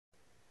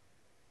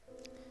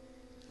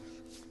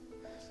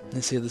They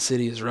say the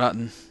city is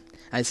rotten.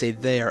 I say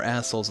they are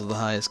assholes of the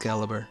highest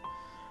caliber.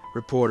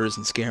 Reporters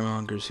and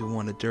scaremongers who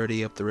want to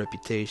dirty up the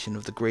reputation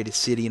of the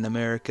greatest city in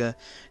America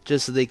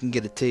just so they can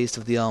get a taste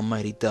of the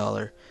almighty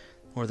dollar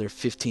or their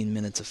 15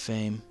 minutes of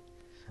fame.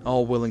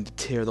 All willing to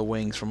tear the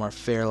wings from our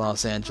fair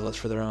Los Angeles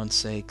for their own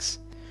sakes.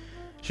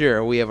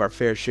 Sure, we have our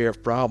fair share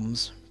of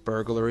problems.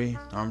 Burglary,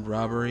 armed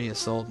robbery,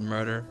 assault and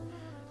murder.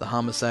 The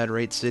homicide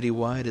rate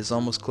citywide is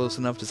almost close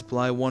enough to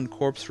supply one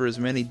corpse for as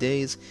many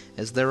days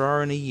as there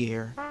are in a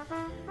year.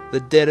 The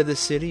dead of the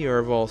city are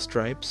of all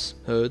stripes.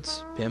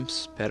 Hoods,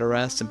 pimps,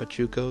 pederasts, and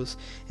pachucos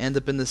end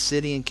up in the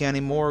city and county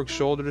morgues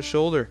shoulder to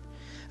shoulder.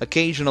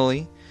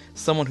 Occasionally,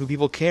 someone who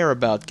people care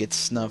about gets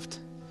snuffed.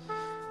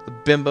 The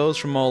bimbos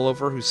from all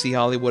over who see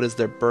Hollywood as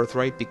their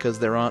birthright because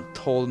their aunt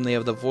told them they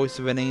have the voice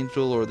of an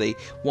angel or they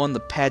won the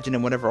pageant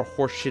in whatever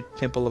horseshit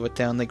pimple of a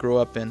town they grew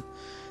up in.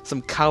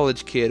 Some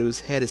college kid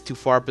whose head is too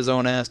far up his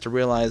own ass to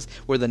realize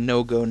where the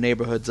no-go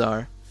neighborhoods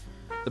are.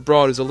 The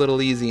broad who's a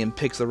little easy and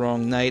picks the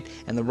wrong night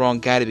and the wrong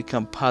guy to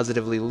become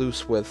positively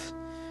loose with.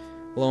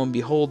 Lo and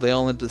behold, they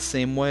all end the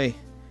same way.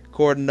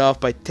 Cordoned off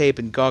by tape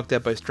and gawked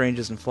at by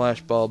strangers and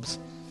flashbulbs.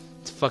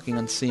 It's fucking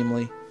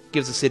unseemly.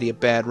 Gives the city a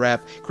bad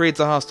rap. Creates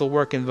a hostile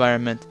work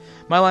environment.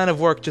 My line of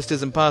work just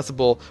isn't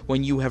possible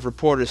when you have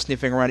reporters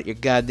sniffing around at your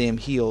goddamn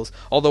heels.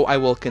 Although I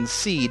will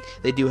concede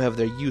they do have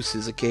their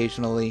uses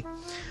occasionally.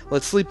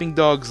 Let sleeping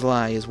dogs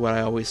lie is what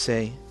I always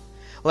say.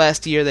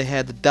 Last year they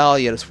had the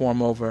Dahlia to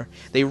swarm over.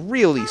 They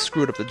really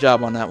screwed up the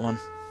job on that one.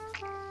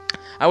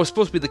 I was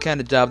supposed to be the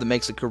kind of job that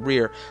makes a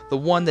career, the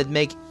one that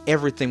make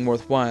everything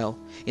worthwhile.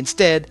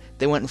 Instead,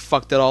 they went and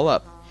fucked it all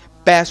up.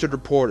 Bastard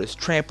reporters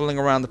trampling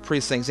around the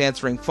precincts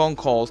answering phone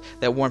calls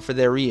that weren't for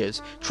their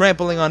ears,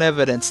 trampling on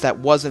evidence that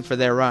wasn't for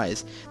their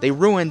eyes. They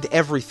ruined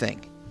everything.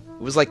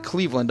 It was like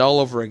Cleveland all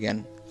over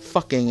again.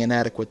 Fucking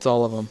inadequates,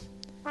 all of them.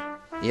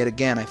 Yet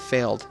again, I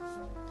failed.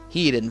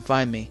 He didn't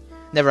find me.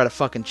 Never had a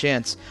fucking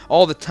chance.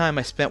 All the time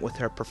I spent with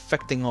her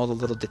perfecting all the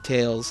little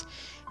details,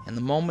 and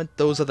the moment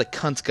those other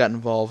cunts got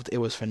involved, it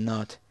was for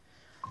naught.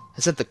 I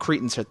sent the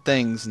cretins her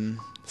things, and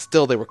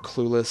still they were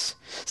clueless.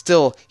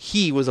 Still,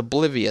 he was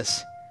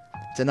oblivious.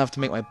 It's enough to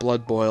make my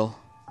blood boil.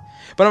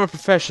 But I'm a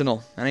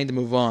professional, and I need to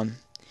move on.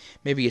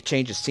 Maybe a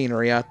change of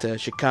scenery out to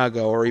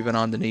Chicago, or even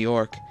on to New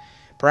York.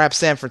 Perhaps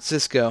San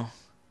Francisco.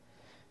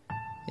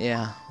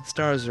 Yeah, the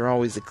stars are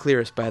always the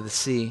clearest by the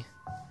sea.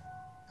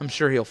 I'm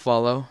sure he'll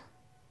follow.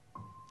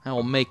 I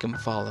will make him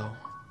follow.